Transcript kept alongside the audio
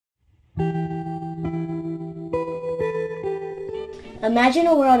Imagine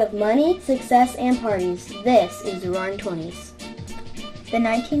a world of money, success, and parties. This is the Roaring Twenties. The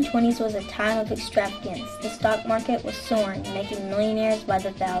 1920s was a time of extravagance. The stock market was soaring, making millionaires by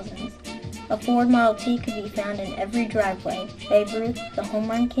the thousands. A Ford Model T could be found in every driveway. Babe Ruth, the home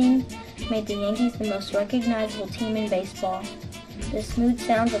run king, made the Yankees the most recognizable team in baseball. The smooth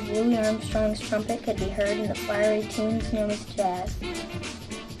sounds of Louis Armstrong's trumpet could be heard in the fiery tunes known as jazz.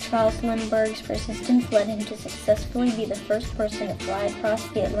 Charles Lindbergh's persistence led him to successfully be the first person to fly across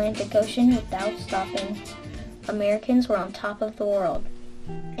the Atlantic Ocean without stopping. Americans were on top of the world.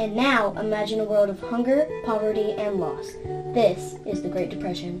 And now, imagine a world of hunger, poverty, and loss. This is the Great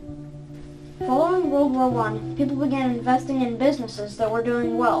Depression. Following World War I, people began investing in businesses that were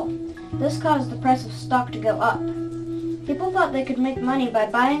doing well. This caused the price of stock to go up. People thought they could make money by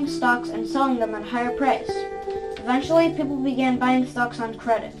buying stocks and selling them at a higher price. Eventually, people began buying stocks on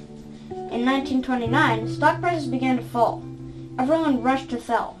credit. In 1929, stock prices began to fall. Everyone rushed to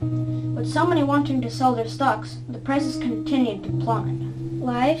sell. With so many wanting to sell their stocks, the prices continued to plummet.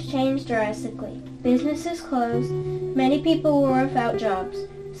 Lives changed drastically. Businesses closed. Many people were without jobs.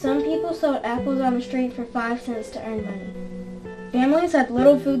 Some people sold apples on the street for 5 cents to earn money. Families had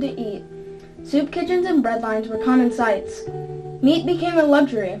little food to eat. Soup kitchens and bread lines were common sights. Meat became a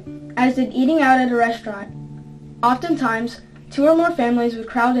luxury, as did eating out at a restaurant. Oftentimes, 2 or more families would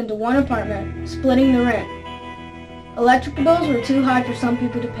crowd into one apartment, splitting the rent. Electric bills were too high for some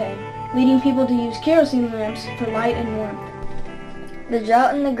people to pay, leading people to use kerosene lamps for light and warmth. The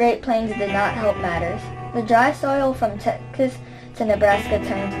drought in the Great Plains did not help matters. The dry soil from Texas to Nebraska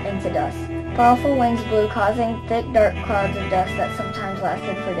turned into dust. Powerful winds blew, causing thick, dark clouds of dust that sometimes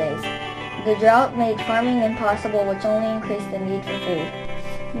lasted for days. The drought made farming impossible, which only increased the need for food.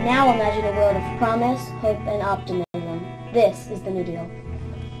 Now imagine a world of promise, hope, and optimism. This is the New Deal.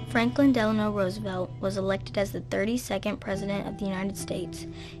 Franklin Delano Roosevelt was elected as the 32nd President of the United States.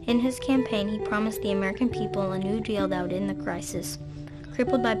 In his campaign, he promised the American people a new deal that would end the crisis.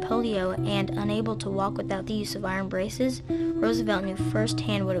 Crippled by polio and unable to walk without the use of iron braces, Roosevelt knew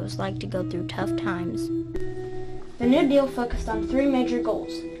firsthand what it was like to go through tough times. The New Deal focused on 3 major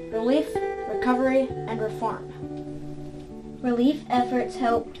goals: relief, recovery, and reform. Relief efforts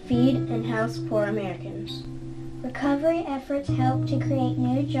helped feed and house poor Americans. Recovery efforts helped to create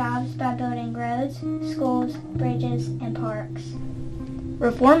new jobs by building roads, schools, bridges, and parks.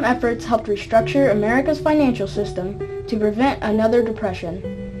 Reform efforts helped restructure America's financial system to prevent another depression.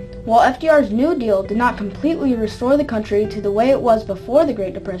 While FDR's New Deal did not completely restore the country to the way it was before the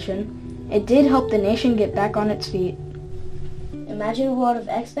Great Depression, it did help the nation get back on its feet. Imagine a world of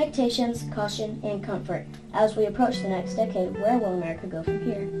expectations, caution, and comfort. As we approach the next decade, where will America go from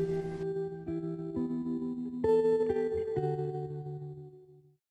here?